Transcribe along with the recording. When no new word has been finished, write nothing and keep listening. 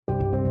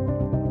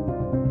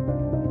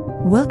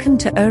Welcome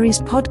to Uri's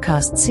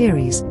podcast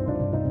series,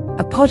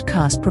 a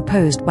podcast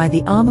proposed by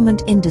the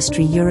Armament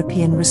Industry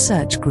European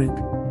Research Group.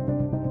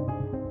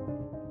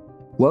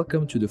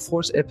 Welcome to the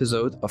fourth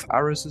episode of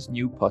Aris's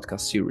new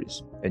podcast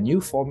series, a new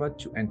format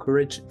to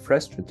encourage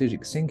fresh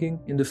strategic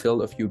thinking in the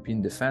field of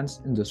European defense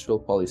industrial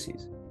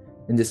policies.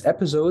 In this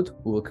episode,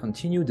 we will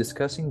continue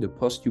discussing the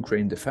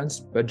post-Ukraine defense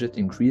budget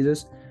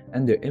increases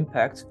and their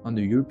impact on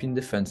the European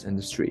defense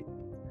industry.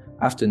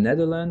 After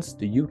Netherlands,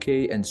 the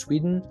UK and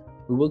Sweden,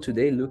 we will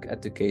today look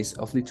at the case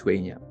of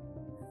Lithuania.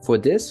 For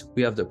this,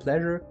 we have the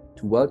pleasure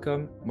to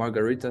welcome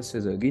Margarita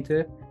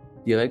Šešelgytė,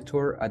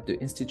 Director at the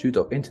Institute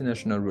of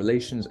International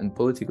Relations and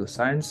Political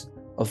Science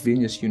of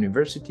Vilnius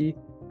University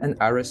and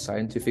Aris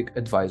Scientific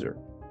Advisor.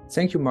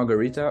 Thank you,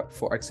 Margarita,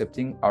 for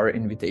accepting our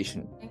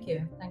invitation. Thank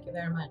you. Thank you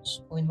very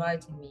much for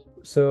inviting me.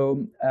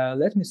 So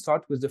let me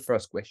start with the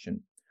first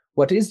question.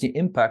 What is the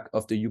impact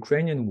of the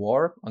Ukrainian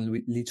war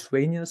on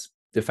Lithuania's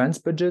defense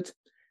budget,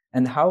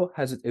 and how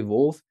has it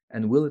evolved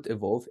and will it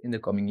evolve in the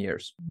coming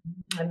years?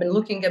 I've been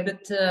looking a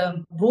bit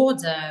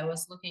broader. I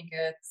was looking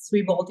at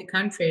 3 Baltic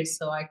countries,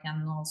 so I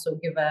can also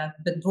give a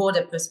bit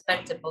broader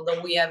perspective,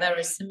 although we are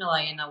very similar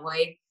in a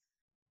way.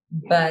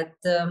 But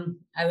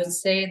I would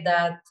say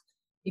that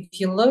if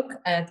you look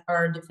at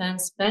our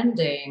defense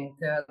spending,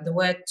 there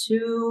were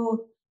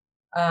 2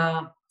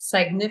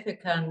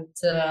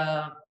 significant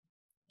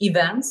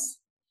events.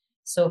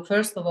 So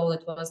first of all,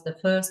 it was the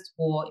first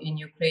war in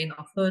Ukraine,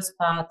 or first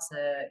part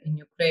in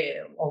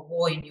Ukraine, or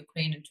war in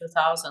Ukraine in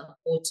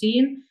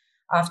 2014,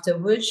 after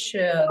which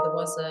there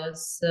was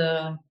this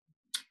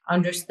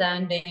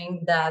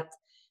understanding that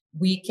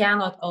we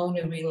cannot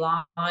only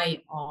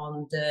rely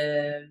on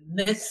the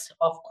myth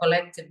of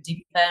collective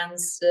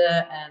defense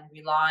and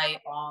rely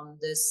on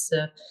this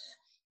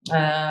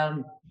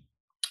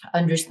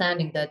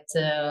understanding that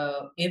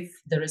if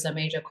there is a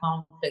major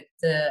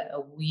conflict,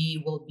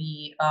 we will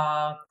be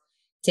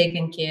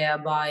taken care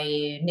by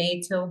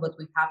NATO, but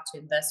we have to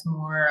invest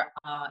more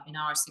in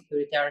our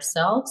security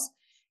ourselves.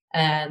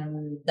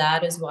 And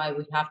that is why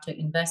we have to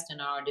invest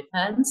in our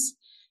defense.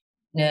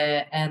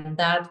 And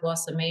that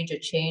was a major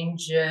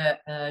change in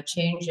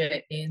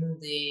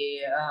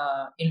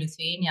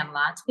Lithuania and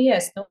Latvia.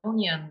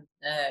 Estonian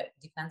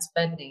defense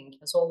spending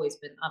has always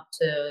been up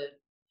to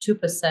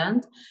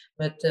 2%,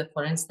 but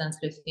for instance,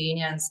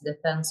 Lithuania's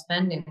defense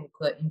spending in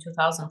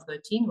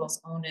 2013 was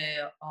only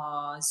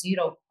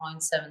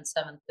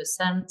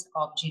 0.77%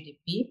 of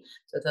GDP,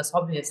 so it was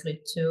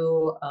obviously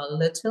too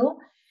little,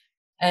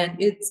 and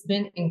it's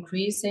been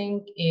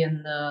increasing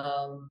in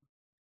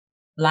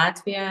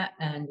Latvia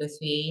and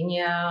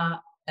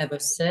Lithuania ever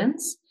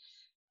since.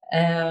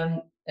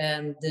 And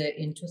in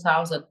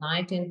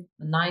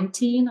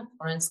 2019,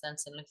 for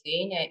instance, in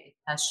Lithuania, it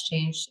has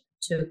changed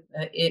to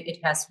it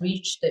has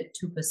reached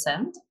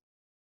 2%,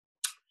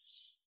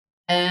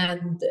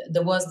 and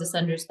there was this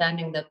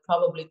understanding that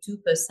probably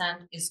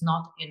 2% is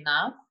not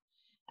enough,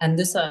 and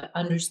this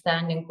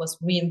understanding was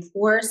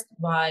reinforced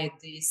by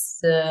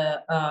this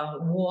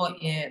war,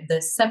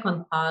 the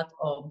second part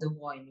of the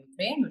war in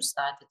Ukraine, which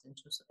started in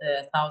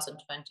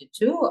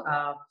 2022,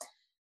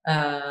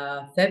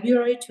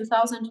 February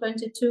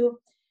 2022.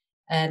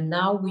 And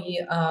now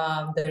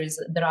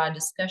there are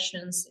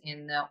discussions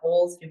in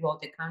all 3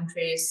 Baltic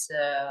countries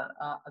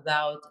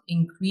about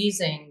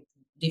increasing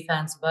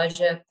defense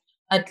budget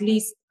at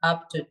least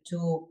up to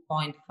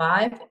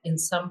 2.5 in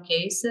some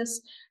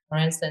cases. For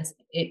instance,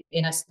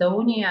 in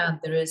Estonia,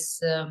 there is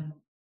an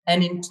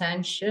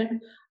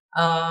intention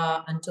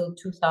until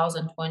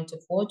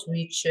 2024 to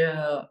reach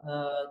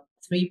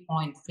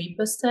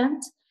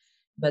 3.3%.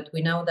 But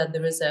we know that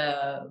there is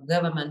a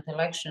government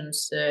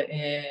elections,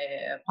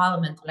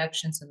 parliament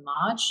elections in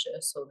March,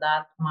 so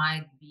that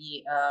might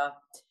be a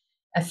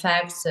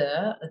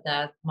factor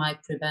that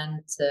might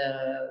prevent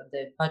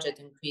the budget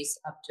increase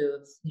up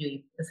to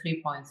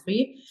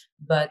 3.3.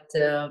 But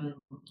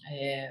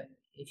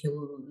if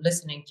you're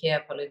listening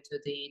carefully to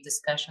the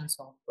discussions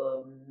of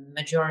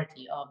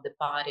majority of the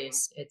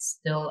parties, it's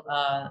still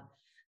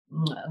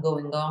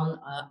going on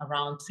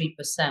around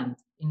 3%.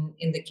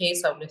 In the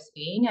case of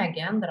Lithuania,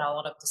 again, there are a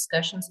lot of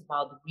discussions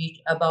about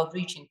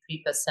reaching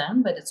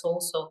 3%, but it's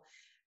also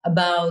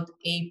about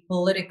a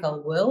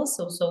political will.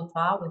 So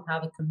far, we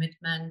have a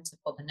commitment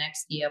for the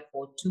next year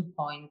for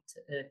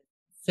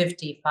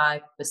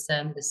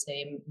 2.55%, the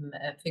same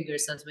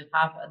figures as we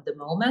have at the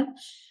moment.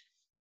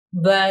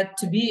 But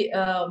to be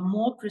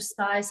more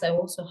precise, I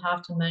also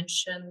have to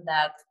mention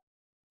that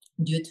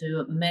due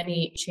to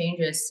many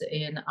changes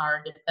in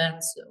our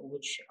defense,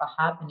 which are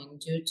happening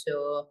due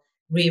to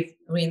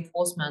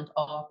reinforcement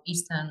of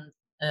eastern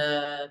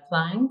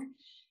flank,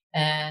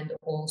 and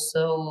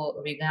also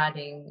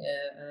regarding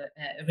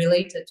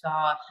related to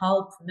our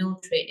help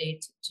military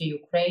aid to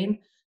Ukraine,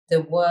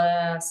 there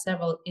were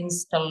several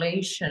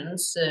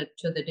installations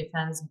to the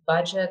defense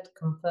budget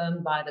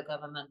confirmed by the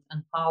government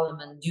and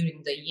parliament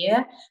during the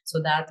year. So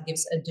that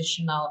gives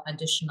additional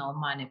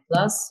money.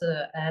 Plus,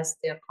 as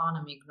the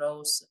economy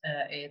grows,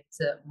 it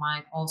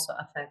might also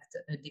affect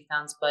the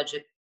defense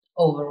budget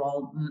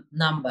overall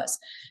numbers.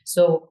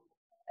 So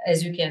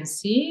as you can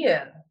see,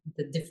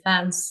 the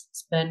defense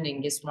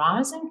spending is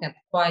rising and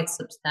quite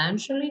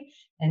substantially,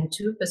 and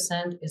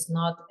 2% is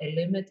not a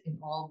limit in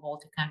all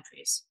Baltic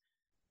countries.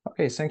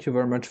 Okay, thank you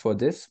very much for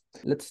this.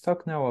 Let's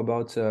talk now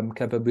about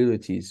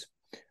capabilities.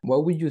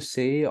 What would you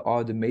say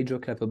are the major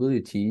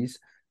capabilities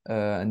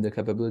and the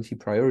capability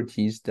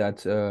priorities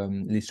that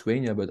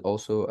Lithuania, but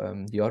also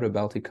the other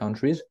Baltic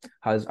countries,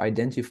 has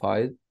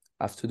identified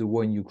after the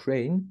war in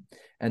Ukraine?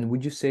 And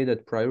would you say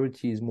that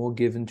priority is more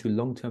given to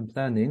long-term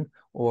planning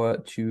or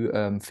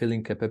to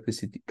filling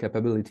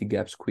capability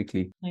gaps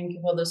quickly? Thank you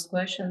for this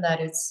question.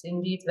 That is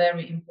indeed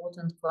very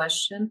important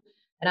question.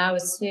 And I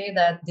would say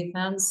that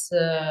defense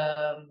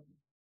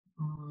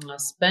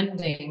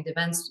spending,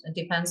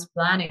 defense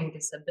planning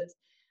is a bit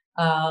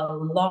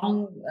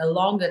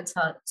longer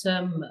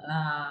term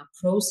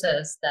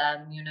process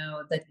than,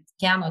 that it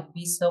cannot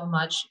be so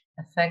much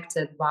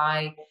affected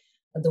by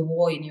the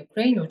war in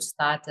Ukraine, which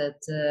started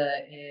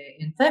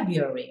in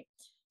February.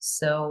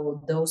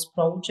 So those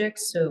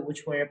projects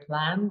which were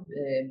planned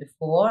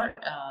before,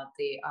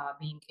 they are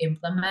being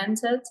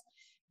implemented.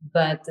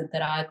 But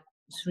there are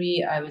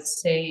three, I would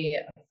say,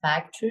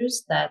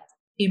 factors that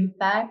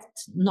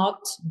impact not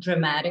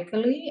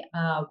dramatically,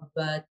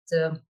 but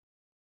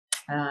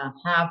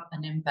have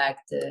an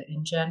impact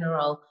in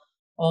general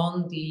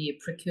on the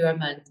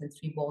procurement in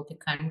three Baltic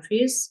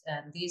countries.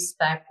 And these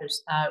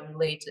factors are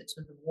related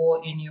to the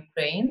war in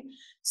Ukraine.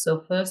 So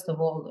first of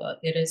all,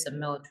 it is a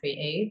military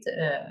aid.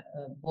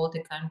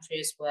 Baltic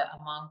countries were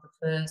among the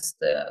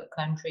first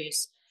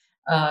countries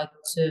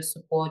to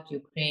support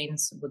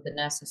Ukraine's with the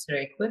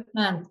necessary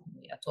equipment.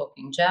 We are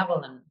talking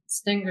Javelin,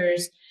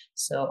 Stingers.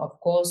 So of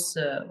course,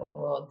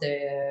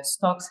 the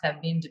stocks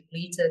have been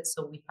depleted,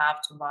 so we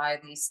have to buy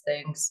these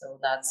things. So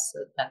that's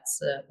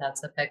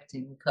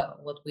affecting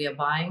what we are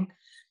buying.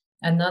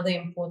 Another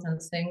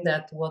important thing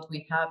that what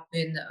we have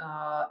been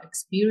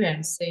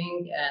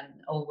experiencing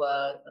and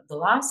over the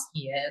last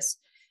years,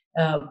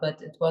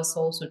 but it was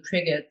also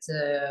triggered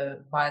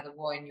by the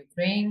war in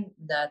Ukraine,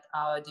 that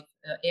our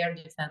air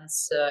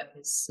defense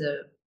is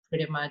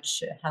pretty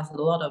much has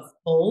a lot of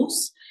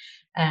holes,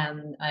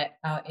 and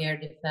our air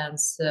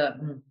defense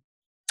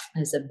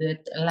is a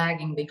bit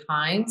lagging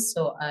behind.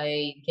 So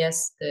I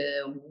guess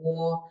the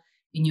war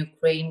in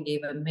Ukraine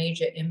gave a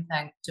major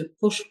impact to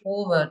push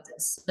forward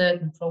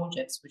certain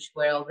projects which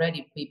were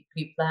already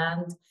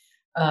pre-planned,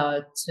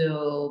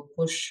 to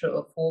push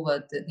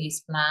forward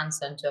these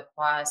plans and to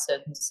acquire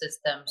certain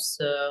systems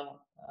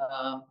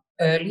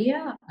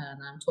earlier.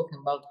 And I'm talking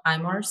about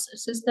HIMARS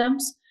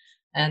systems.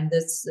 And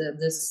this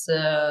is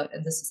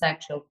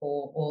actual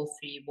for all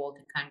three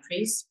Baltic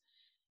countries.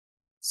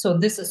 So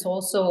this is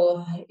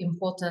also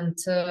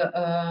important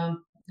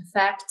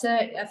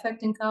factor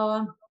affecting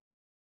our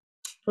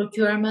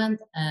procurement.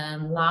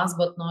 And last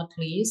but not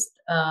least,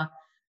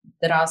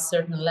 there are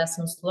certain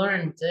lessons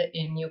learned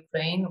in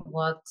Ukraine,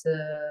 what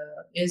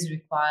is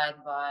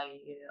required by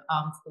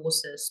armed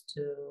forces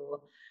to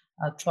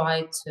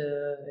try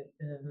to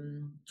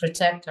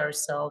protect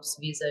ourselves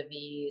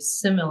vis-a-vis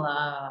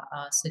similar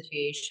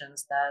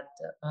situations that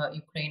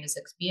Ukraine is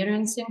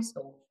experiencing.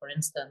 So, for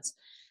instance,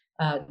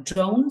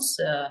 drones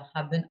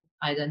have been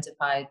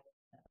identified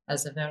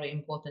as a very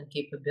important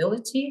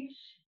capability,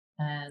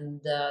 and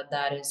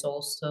that is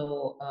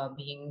also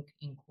being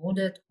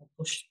included or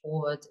pushed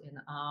forward in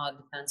our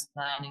defense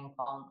planning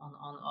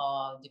on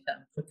our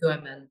defense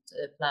procurement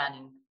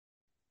planning.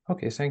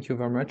 Okay, thank you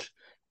very much.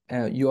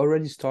 You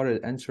already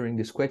started answering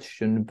this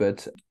question,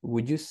 but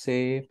would you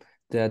say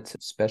that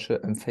special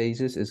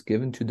emphasis is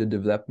given to the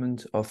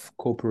development of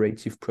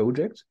cooperative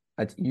projects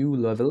at EU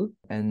level?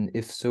 And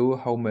if so,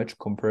 how much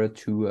compared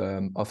to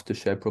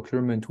off-the-shelf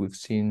procurement we've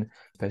seen,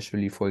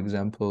 especially, for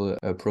example,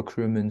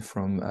 procurement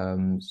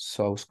from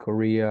South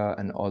Korea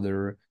and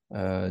other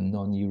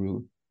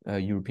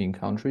non-European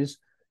countries?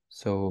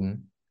 So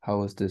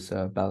how is this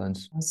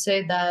balance? I'll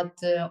say that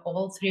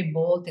all three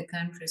Baltic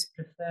countries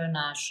prefer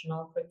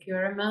national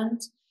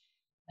procurement.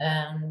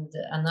 And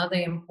another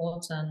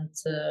important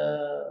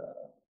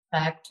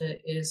factor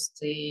is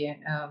the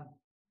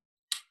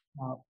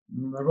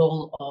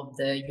role of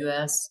the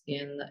US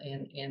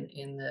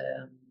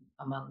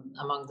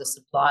among the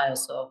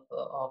suppliers of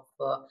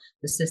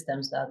the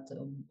systems that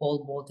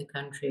all Baltic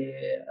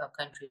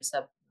countries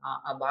are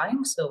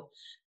buying. So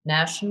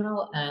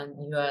national and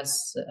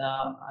US,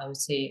 I would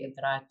say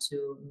there are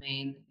two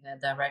main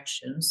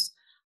directions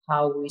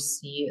how we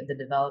see the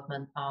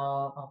development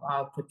of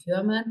our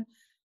procurement.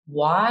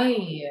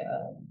 Why?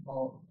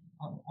 Well,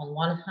 on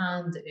one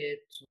hand,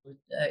 it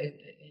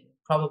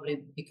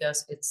probably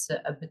because it's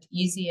a bit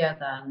easier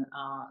than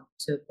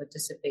to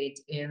participate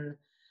in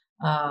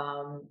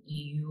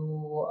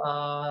EU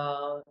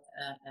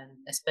and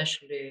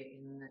especially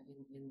in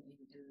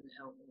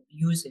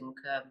using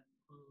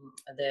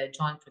the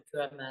joint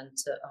procurement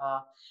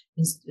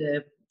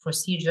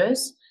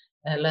procedures,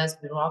 less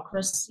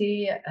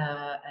bureaucracy,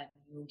 and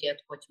you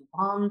get what you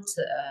want,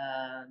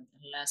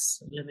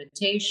 less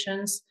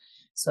limitations.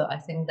 So I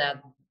think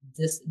that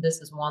this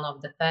is one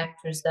of the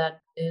factors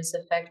that is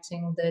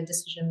affecting the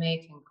decision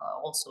making.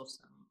 Also,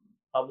 some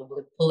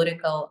probably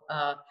political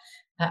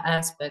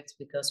aspects,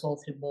 because all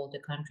three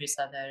Baltic countries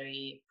are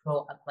very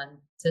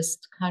pro-Atlantist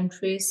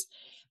countries.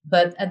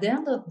 But at the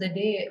end of the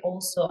day,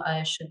 also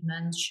I should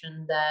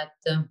mention that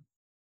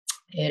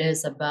it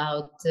is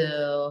about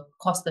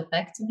cost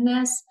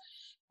effectiveness,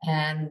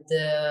 and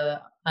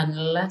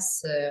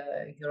unless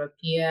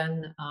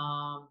European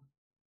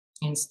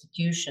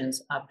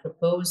institutions are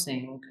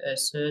proposing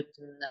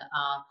certain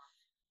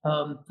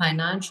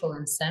financial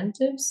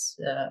incentives,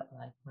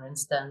 like for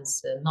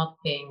instance, not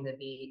paying the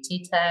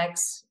VAT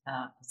tax,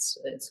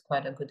 it's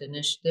quite a good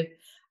initiative.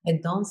 I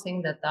don't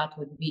think that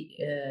would be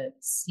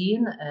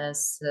seen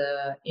as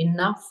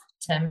enough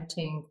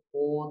tempting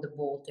for the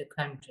Baltic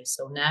countries.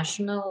 So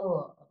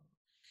national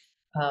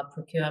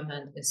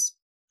procurement is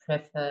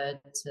preferred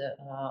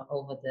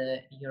over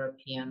the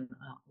European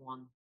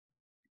one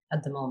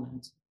at the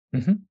moment.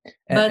 Mm-hmm.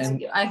 But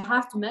I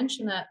have to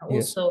mention that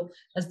also,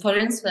 yes, as for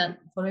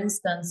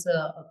instance,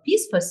 a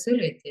peace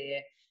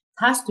facility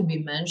has to be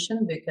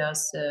mentioned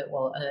because,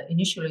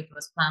 initially it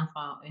was planned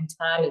for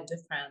entirely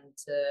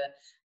different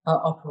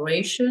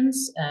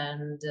operations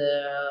and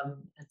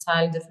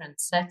entirely different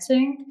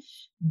setting.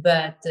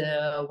 But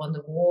when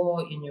the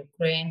war in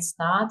Ukraine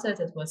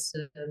started, it was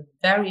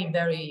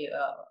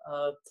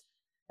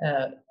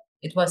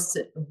it was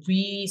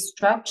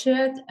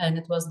restructured, and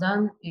it was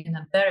done in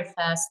a very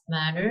fast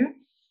manner.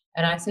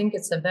 And I think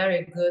it's a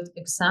very good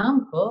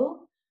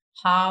example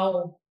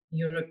how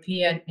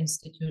European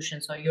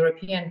institutions or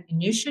European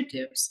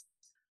initiatives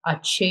are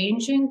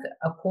changing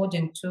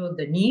according to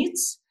the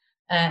needs.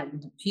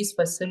 And the peace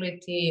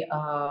facility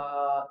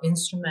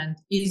instrument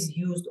is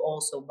used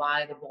also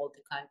by the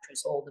Baltic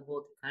countries, all the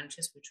Baltic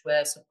countries, which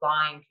were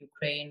supplying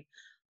Ukraine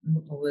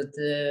with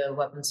the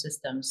weapon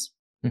systems.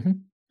 Mm-hmm.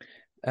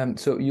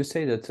 So you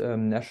say that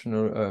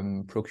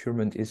national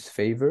procurement is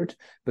favored,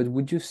 but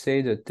would you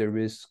say that there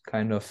is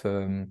kind of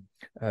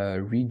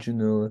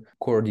regional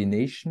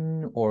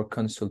coordination or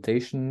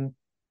consultation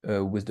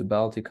with the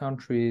Baltic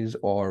countries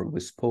or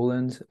with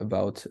Poland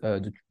about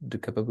the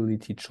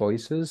capability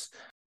choices?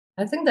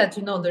 I think that,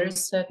 there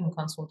is certain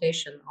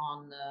consultation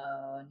on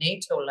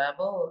NATO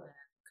level.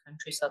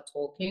 Countries are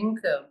talking,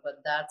 but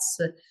that's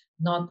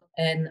not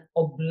an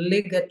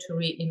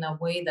obligatory in a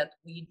way that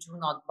we do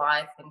not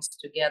buy things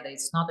together.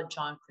 It's not a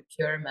joint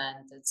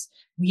procurement.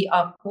 We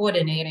are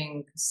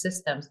coordinating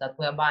systems that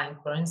we are buying.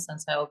 For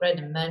instance, I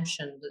already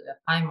mentioned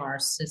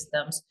HIMARS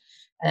systems,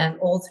 and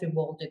all three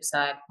Baltics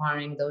are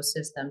acquiring those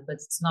systems, but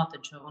it's not a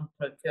joint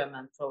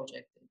procurement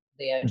project.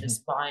 They are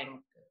just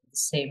buying the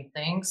same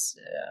things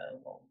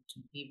to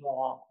be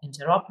more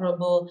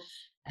interoperable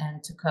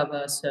and to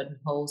cover certain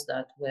holes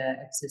that were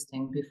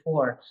existing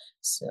before.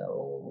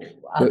 So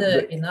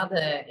in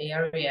other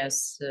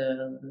areas,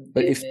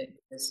 but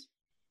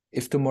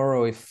if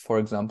tomorrow, for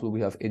example,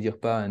 we have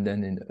EDIRPA and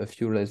then a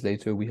few days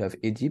later we have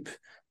EDIP,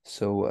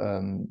 so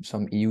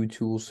some EU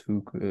tools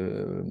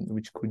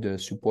which could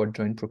support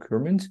joint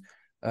procurement,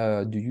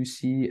 do you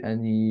see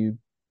any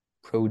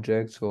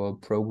projects or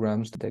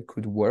programs that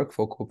could work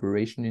for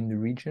cooperation in the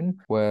region,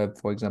 where,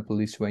 for example,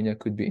 Lithuania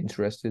could be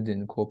interested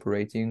in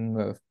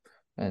cooperating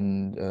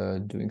and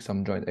doing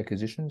some joint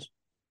acquisitions?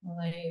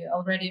 I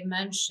already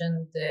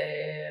mentioned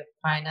the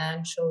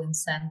financial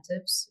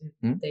incentives.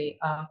 If they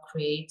are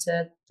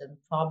created, then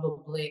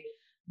probably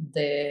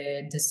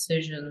the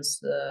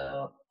decisions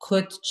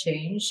could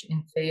change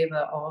in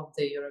favor of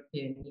the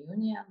European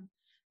Union.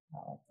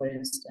 For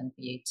instance,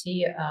 VAT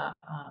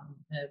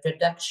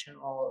reduction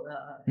or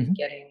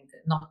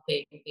not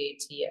paying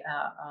VAT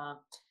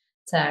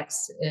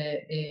tax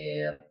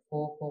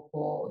for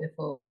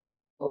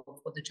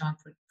the joint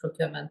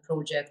procurement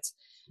projects.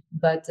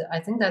 But I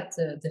think that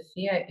the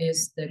fear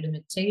is the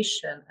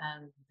limitation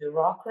and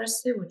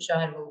bureaucracy, which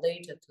are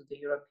related to the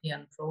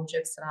European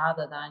projects,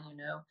 rather than,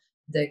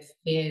 the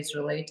fear is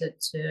related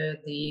to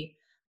the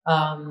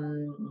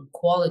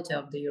quality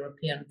of the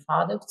European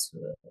products.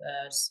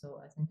 So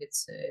I think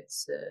it's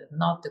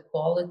not the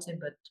quality,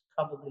 but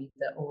probably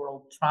the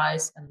overall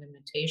price and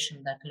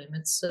limitation that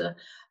limits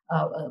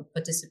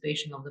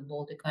participation of the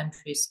Baltic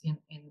countries in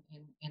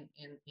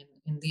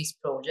these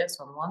projects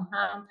on one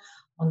hand.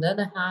 On the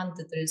other hand,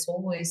 there is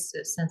always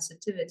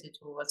sensitivity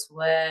towards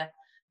where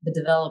the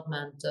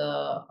development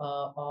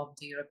of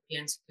the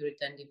European security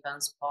and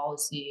defense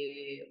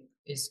policy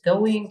is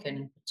going, and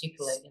in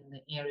particular in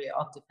the area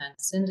of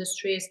defense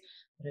industries.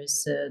 There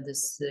is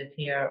this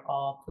fear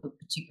of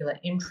particular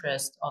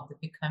interest of the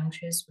big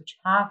countries which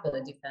have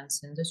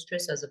defense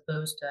industries, as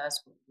opposed to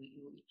us.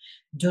 We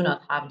do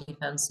not have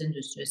defense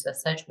industries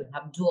as such. We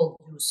have dual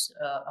use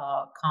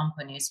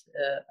companies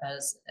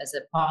as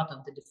a part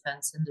of the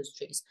defense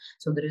industries.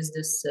 So there is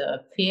this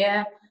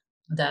fear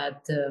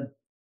that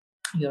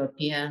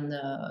European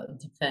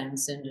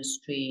defense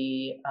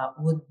industry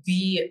would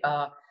be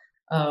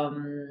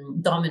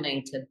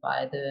dominated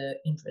by the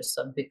interests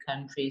of big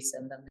countries,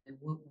 and then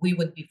we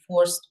would be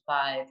forced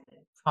by the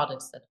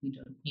products that we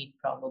don't need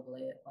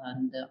probably,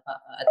 and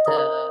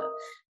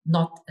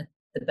not at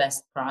the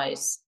best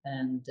price,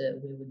 and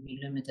we would be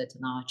limited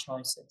in our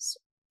choices.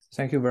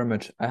 Thank you very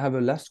much. I have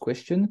a last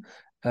question.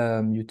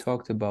 You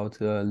talked about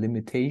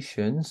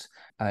limitations.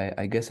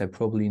 I guess I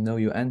probably know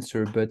your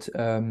answer, but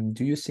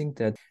do you think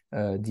that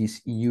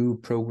these EU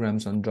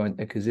programs on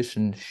joint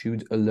acquisition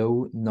should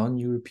allow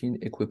non-European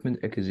equipment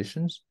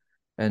acquisitions?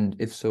 And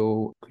if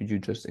so, could you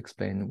just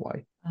explain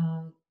why?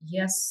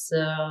 Yes,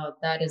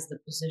 that is the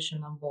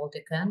position of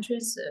Baltic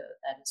countries.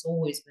 That has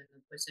always been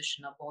the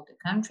position of Baltic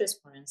countries.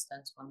 For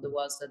instance, when there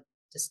was a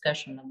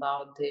discussion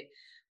about the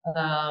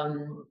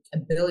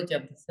ability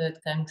of the third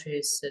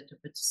countries to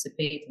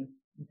participate in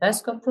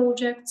PESCO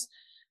projects,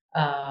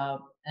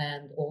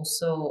 and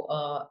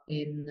also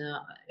in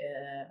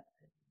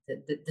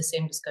the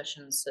same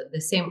discussions,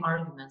 the same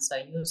arguments are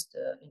used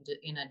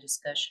in a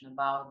discussion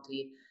about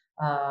the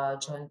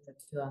joint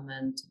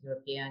procurement,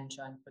 European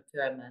joint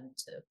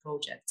procurement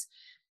projects.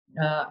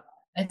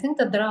 I think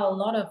that there are a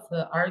lot of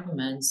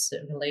arguments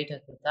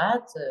related to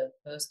that.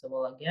 First of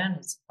all, again,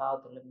 it's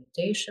about the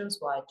limitations,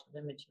 why to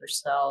limit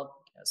yourself,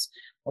 because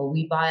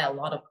we buy a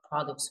lot of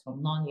products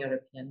from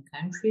non-European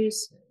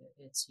countries.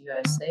 It's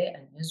USA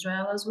and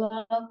Israel as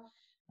well.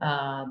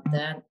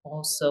 Then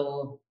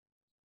also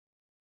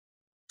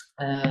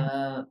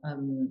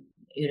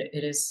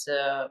it is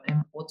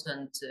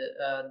important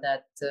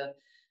that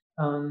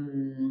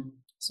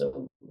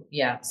so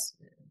yes,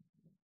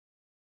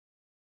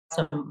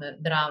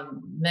 there are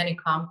many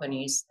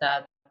companies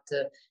that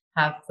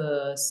have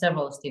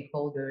several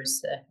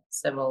stakeholders,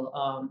 several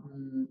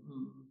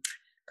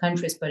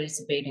countries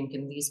participating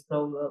in these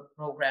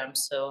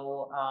programs.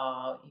 So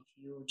if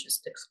you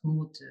just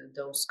exclude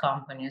those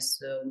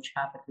companies which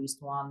have at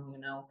least one,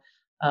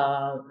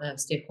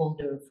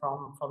 stakeholder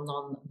from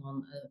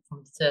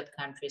third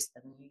countries,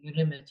 then you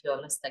limit your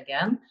list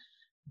again.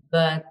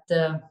 But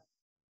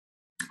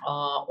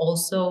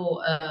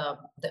also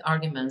the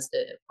arguments,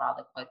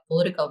 rather quite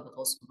political, but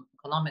also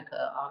economic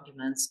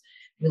arguments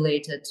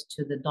related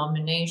to the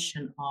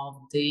domination of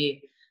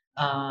the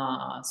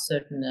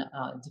certain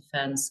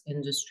defense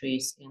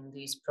industries in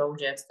these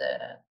projects,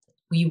 that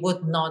we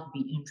would not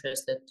be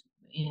interested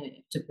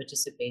to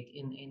participate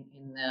in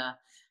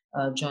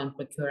joint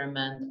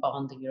procurement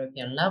on the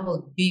European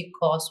level,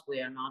 because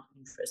we are not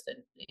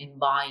interested in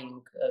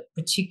buying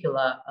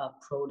particular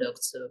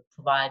products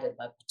provided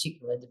by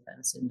particular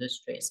defense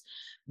industries,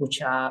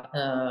 which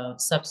are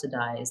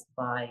subsidized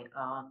by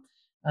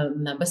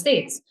member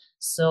states.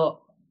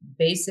 So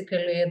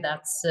basically,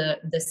 that's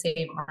the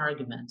same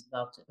argument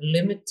about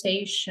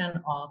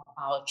limitation of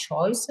our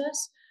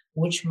choices,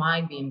 which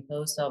might be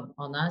imposed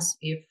on us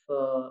if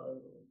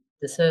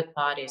the third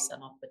parties are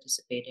not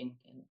participating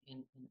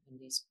in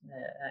these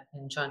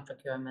in joint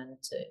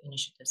procurement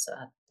initiatives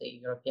at the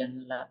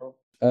European level.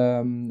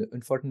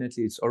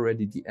 Unfortunately, it's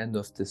already the end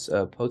of this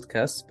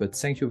podcast, but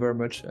thank you very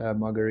much,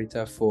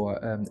 Margarita, for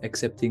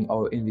accepting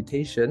our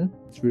invitation.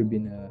 It's really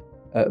been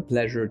a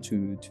pleasure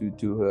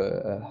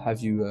to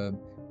have you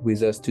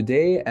with us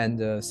today,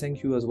 and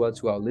thank you as well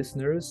to our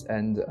listeners,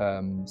 and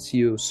see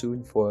you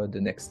soon for the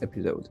next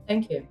episode.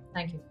 Thank you.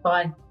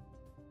 Bye.